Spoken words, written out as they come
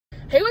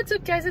Hey, what's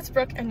up guys, it's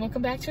Brooke and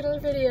welcome back to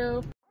another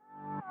video.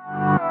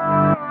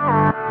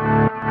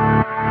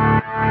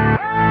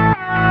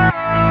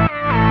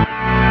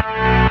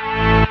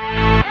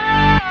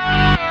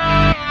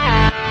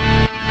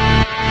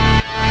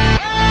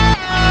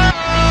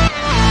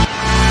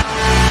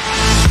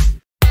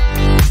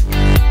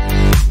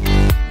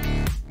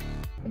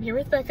 I'm here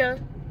with Becca.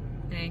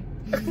 Hey.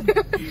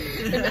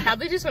 And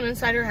Hadley just went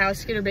inside her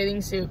house to get her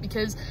bathing suit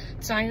because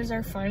tonight is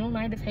our final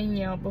night of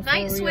hanging out before we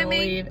all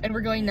leave. And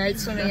we're going night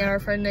swimming at our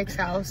friend Nick's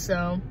house,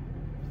 so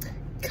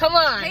come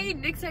on. Hey,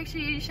 Nick's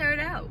actually showered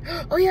out.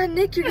 Oh yeah,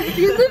 Nick, you're gonna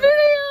be in the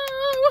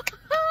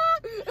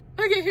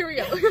video! Okay, here we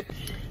go.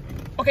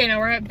 Okay, now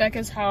we're at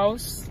Becca's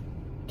house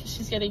because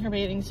she's getting her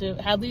bathing suit.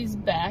 Hadley's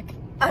back.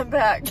 I'm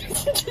back.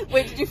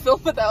 Wait, did you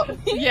film without me?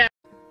 Yeah.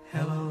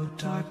 Hello,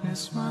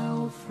 darkness, my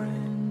old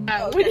friend.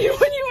 Okay. When you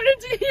wanted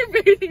to get your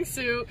bathing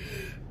suit.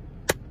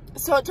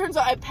 So it turns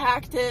out I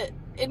packed it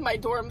in my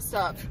dorm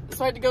stuff.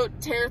 So I had to go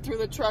tear through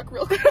the truck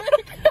real quick.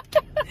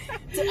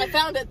 I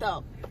found it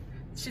though.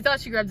 She thought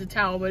she grabbed a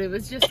towel, but it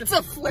was just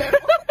a flip.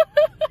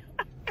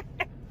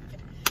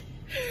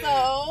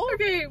 So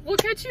okay, we'll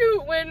catch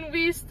you when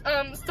we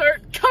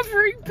start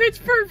covering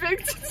Pitch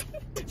Perfect.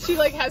 She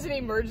like has an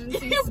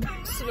emergency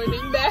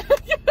swimming bag.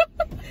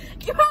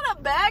 You had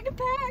a bag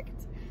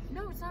packed?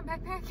 No, it's not a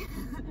backpack.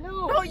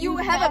 No, you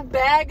have a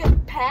bag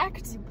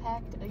packed?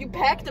 You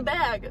packed a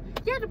bag.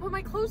 You had to put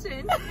my clothes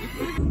in.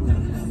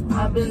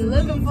 I've been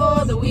living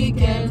for the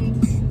weekend,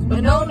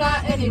 but no,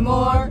 not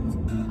anymore.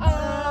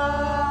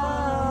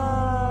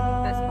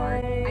 Best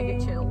part, I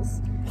get chills.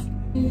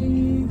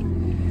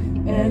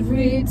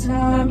 Every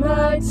time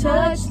I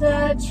touch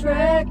that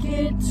track,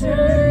 it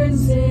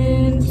turns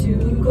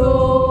into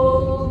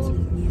gold.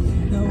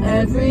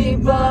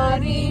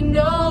 Everybody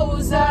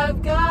knows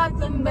I've got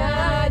the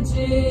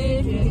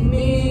magic in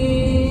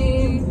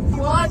me.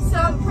 Want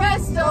some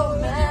presto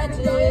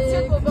magic?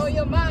 Triple blow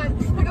your mind.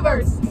 Pick a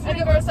verse,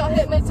 any verse I'll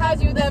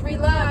hypnotize you with every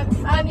line.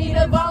 I need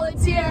a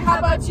volunteer. How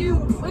about you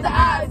with the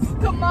eyes?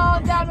 Come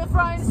on down the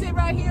front and sit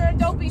right here and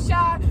don't be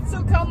shy.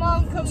 So come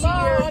on, and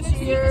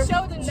see you can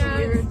show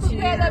tonight.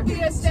 Prepare to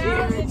be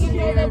astounded. You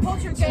know the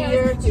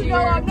poltergeist. You know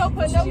I'm no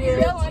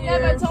Pinocchio. I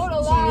never told a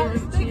lie.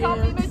 They call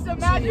me Mr.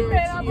 Magic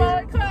Man. I'm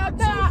on cloud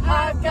nine.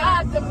 I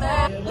got the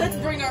magic. Let's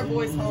bring our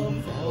boys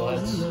home.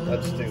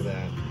 Let's do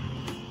that.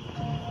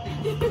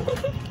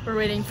 We're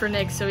waiting for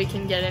Nick so he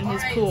can get in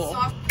his pool.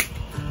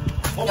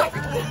 Oh,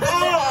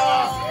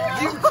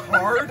 you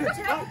hard! Do it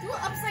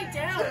upside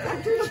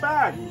down. Do the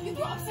bag. You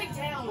do upside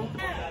down.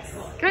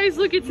 Guys,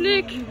 look, it's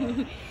Nick. You're gonna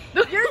be in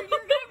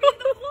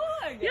the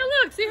vlog. Yeah,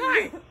 look, say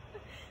hi.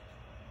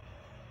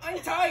 I'm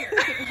tired.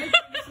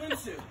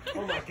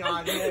 Oh my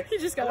god, Nick. He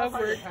just got off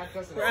work.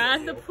 We're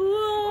at the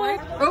pool.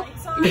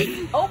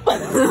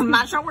 Oh,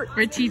 not sure.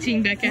 We're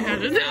teaching Becca how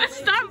to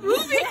stop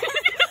moving.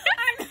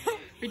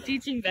 We're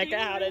teaching Becca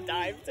how to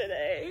dive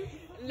today.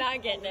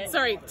 Not getting it.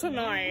 Sorry,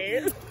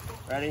 tonight.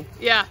 Ready?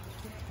 Yeah.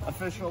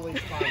 Officially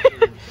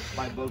sponsored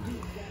by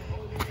Boogie.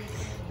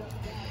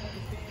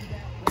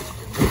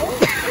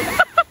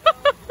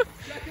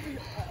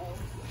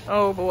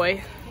 Oh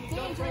boy.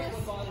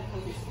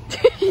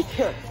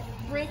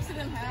 Breaks it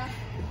in half.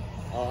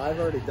 Oh, I've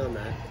already done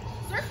that.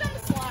 Surf down the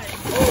slide.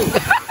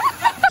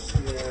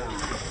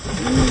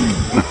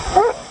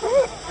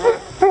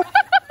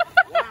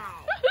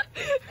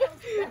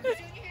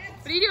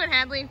 What are you doing,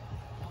 Hadley?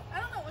 I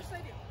don't know. What should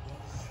I do?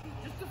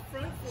 Just a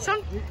front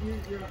flip.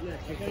 You're up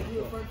next. You gotta do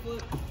a front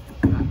flip.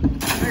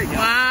 There you go.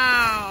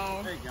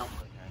 Wow. There you go.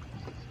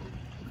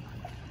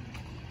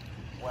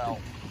 Well,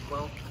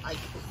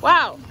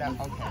 Wow. okay,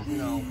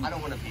 no, I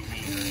don't want to be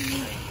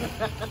mean or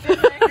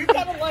anything. You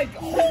gotta like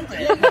hold it.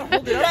 You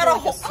gotta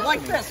hold it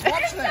like this.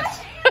 Watch this.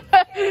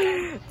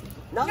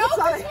 No, that's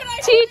not it.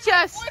 Teach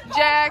us,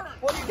 Jack.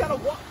 Well, you gotta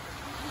walk.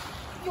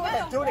 Do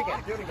it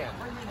again. Do it again.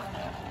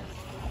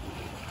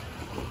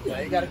 Yeah,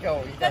 you gotta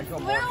go. You gotta go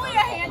more. Literally a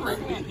hand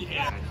movement.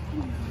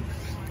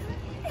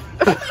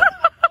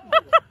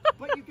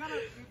 But you gotta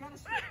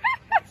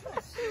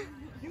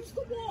use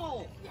the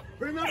wall.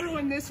 Remember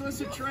when this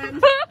was a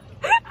trend?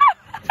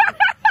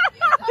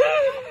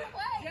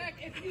 Jack,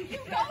 if you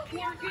stop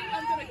working,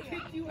 I'm gonna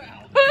kick you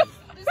out.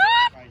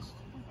 Christ.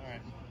 All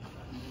right.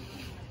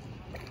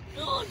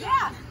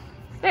 Yeah.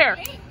 There.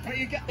 But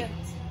you got.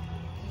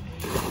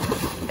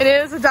 It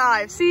is a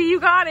dive. See, you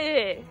got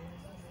it.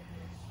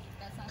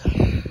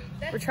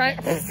 We're trying.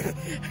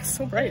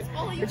 So bright.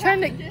 We're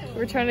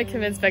trying to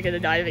convince Becca to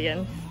dive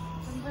again.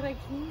 But I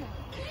can't.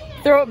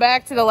 Throw it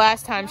back to the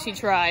last time she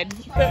tried.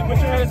 Oh,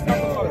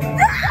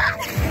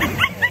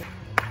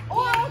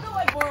 I'll go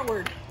like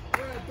forward.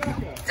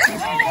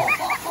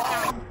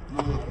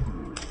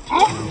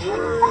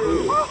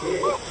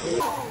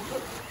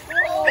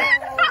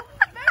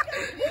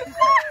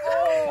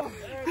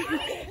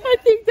 I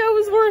think that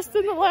was worse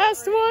than the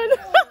last one.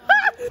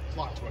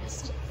 Plot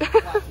twist.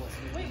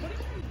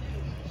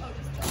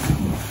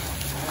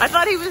 I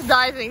thought he was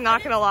diving,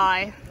 not gonna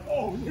lie.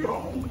 Oh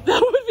no!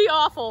 That would be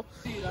awful.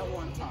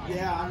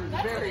 Yeah, I'm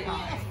very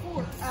high.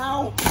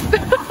 Ow!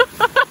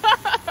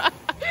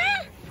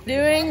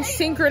 doing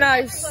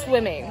synchronized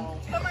swimming.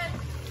 Come on.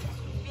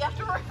 We have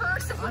to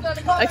rehearse if we're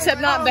gonna go.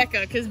 Except not Becca,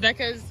 because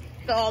Becca's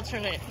the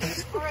alternate.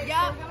 Alright,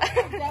 yeah.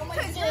 Down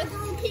like this.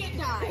 You can't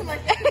die.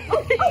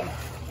 Okay.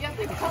 You have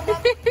to come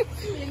up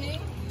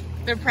swimming.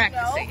 They're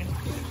practicing.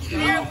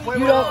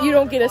 No. You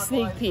don't get a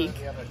sneak peek.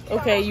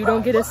 Okay, you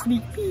don't get a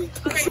sneak peek.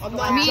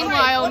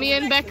 Meanwhile, me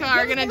and Becca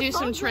are gonna do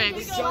some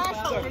tricks. At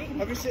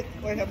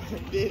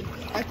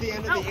the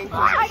end of the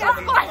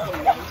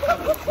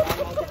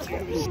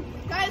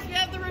Guys, we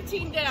have the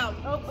routine down.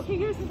 Oh, okay,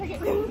 here's the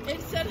second.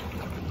 Instead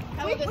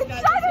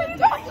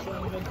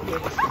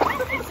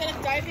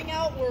of diving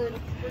out, we're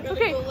gonna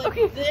go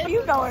like this.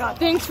 You going on?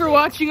 Thanks for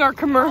watching our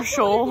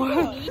commercial.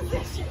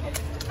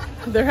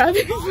 They're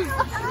having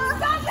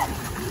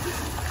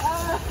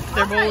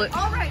their bullet.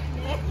 All right,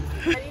 Nick.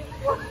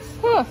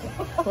 Huh.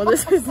 Well,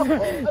 this is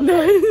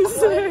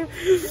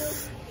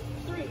nice.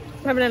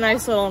 Having a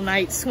nice little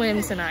night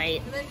swim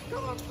tonight.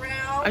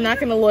 I'm not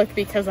gonna look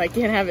because I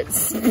can't have it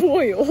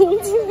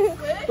spoiled.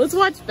 Let's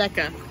watch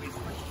Becca.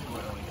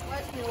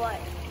 Watch me what?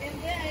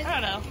 And then I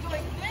don't know.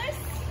 like this.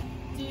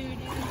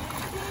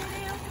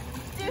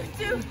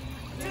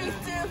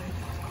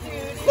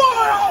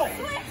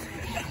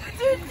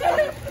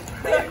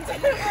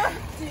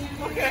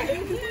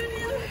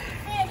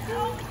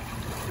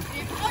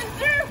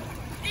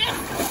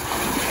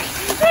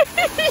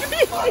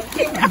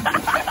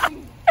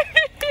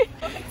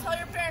 Tell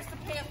your parents to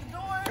pay at the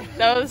door.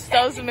 That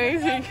was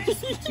amazing.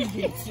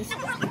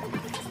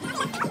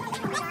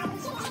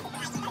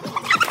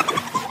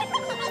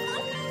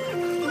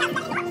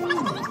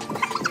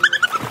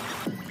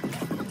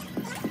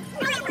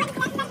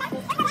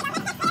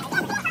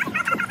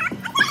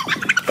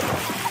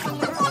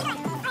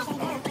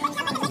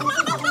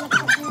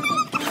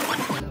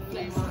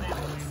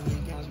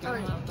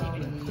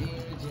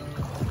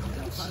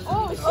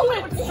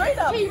 Straight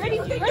up. Hey, ready?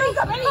 Ready? Ready?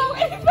 Oh,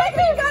 baby, you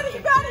got it. You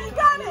got it. You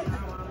got it.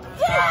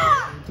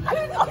 Yeah.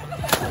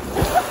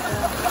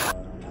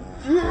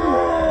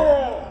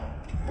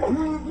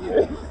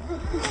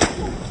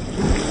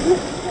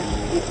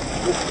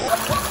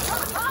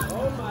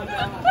 Oh my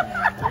God.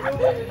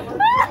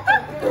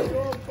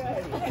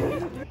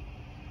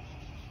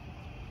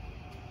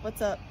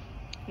 What's up?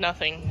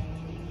 Nothing.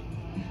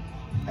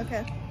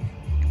 Okay.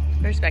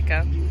 There's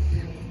Becca.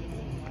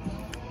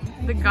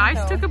 The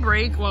guys took a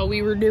break while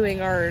we were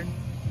doing our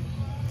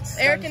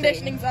Air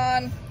conditioning's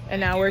on. and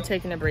now we're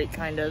taking a break,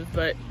 kind of.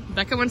 But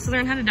Becca wants to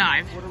learn how to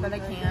dive. But I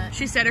can't.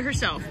 She said it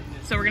herself,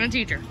 so we're gonna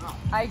teach her.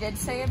 I did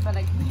say it, but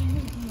I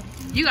can't.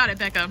 You got it,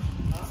 Becca.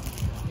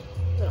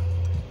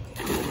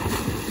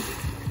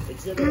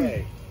 Exhibit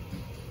A.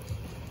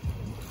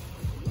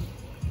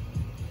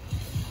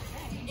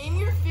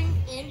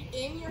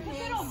 In your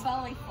hands.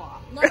 Belly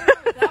flop. No,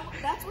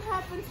 that's what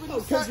happens when you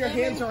Because start your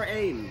aiming. hands are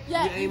aimed.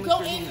 Yeah, aim you go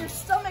with your aim your hands.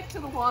 stomach to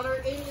the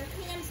water, aim your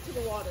hands to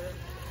the water.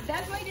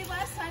 That's what I did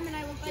last time, and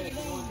I looked like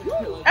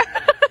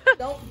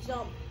Don't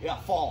jump. Yeah,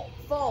 fall.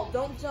 Fall.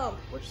 Don't jump.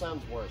 Which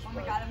sounds worse. Oh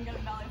my god, I'm gonna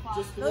belly flop.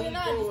 Just No, you're lean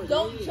not. forward, Just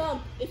don't lean.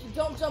 jump. If you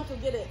don't jump, you'll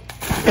get it.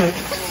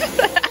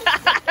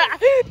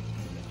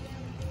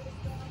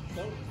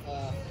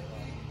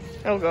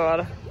 Oh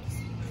God.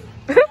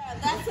 Yeah,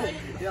 that's how you.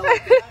 Yeah,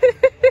 like that.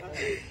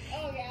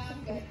 Oh yeah, I'm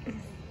good.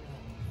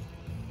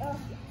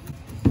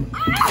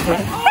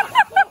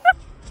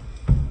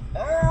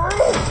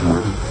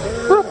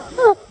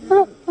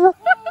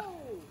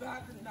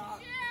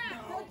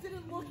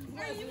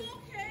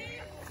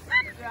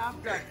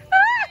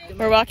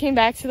 We're walking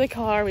back to the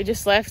car. We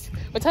just left.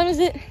 What time is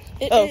it?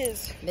 It Oh.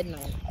 is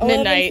Midnight.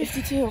 Midnight.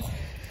 11:52.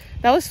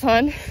 That was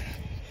fun.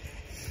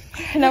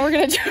 And now we're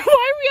gonna do.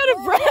 Why are we out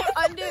of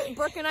breath?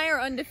 Brooke and I are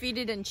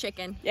undefeated in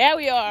chicken. Yeah,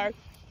 we are.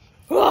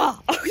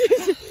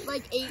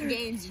 Like 8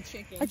 games of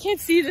chicken. I can't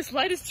see. This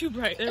light is too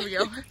bright. There we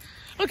go.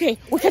 Okay,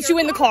 we'll catch you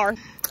in the car.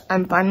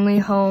 I'm finally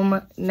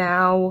home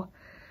now.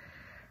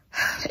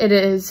 It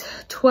is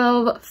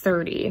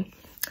 12:30.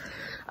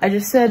 I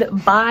just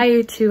said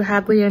bye to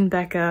Hadley and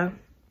Becca.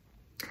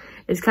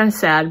 It's kind of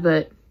sad,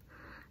 but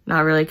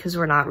not really, because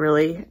we're not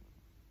really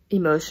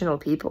emotional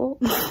people.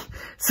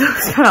 So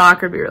it's kind of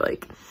awkward. We were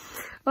like,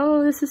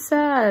 oh, this is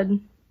sad.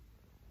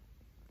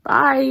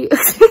 Bye.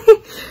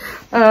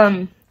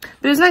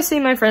 But it was nice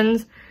seeing my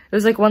friends. It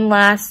was like one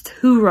last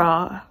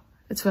hoorah.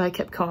 That's what I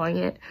kept calling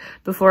it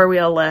before we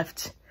all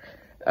left.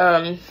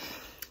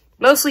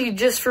 Mostly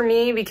just for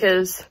me,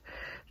 because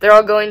they're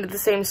all going to the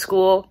same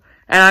school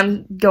and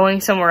I'm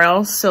going somewhere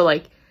else. So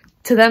like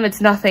to them,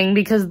 it's nothing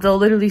because they'll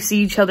literally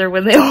see each other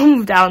when they all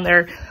move down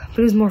there. But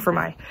it was more for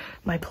my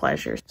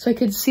pleasure. So I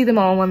could see them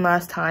all one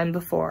last time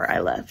before I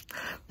left.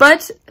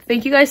 But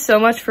thank you guys so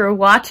much for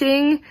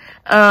watching.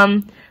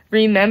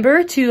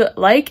 Remember to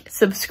like,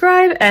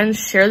 subscribe, and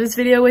share this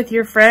video with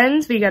your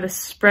friends. We gotta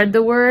spread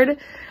the word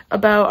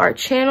about our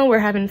channel. We're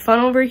having fun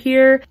over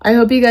here. I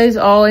hope you guys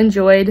all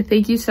enjoyed.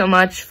 Thank you so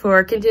much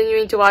for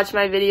continuing to watch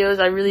my videos.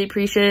 I really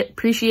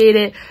appreciate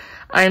it.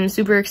 I'm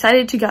super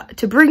excited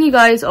to bring you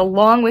guys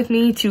along with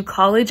me to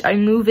college. I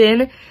move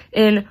in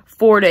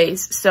 4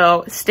 days.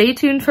 So stay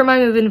tuned for my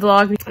move-in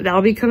vlog.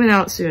 That'll be coming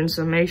out soon,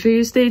 so make sure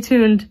you stay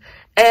tuned.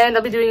 And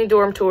I'll be doing a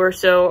dorm tour,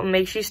 so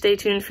make sure you stay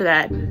tuned for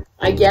that.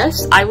 I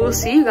guess I will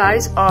see you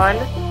guys on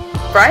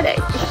Friday.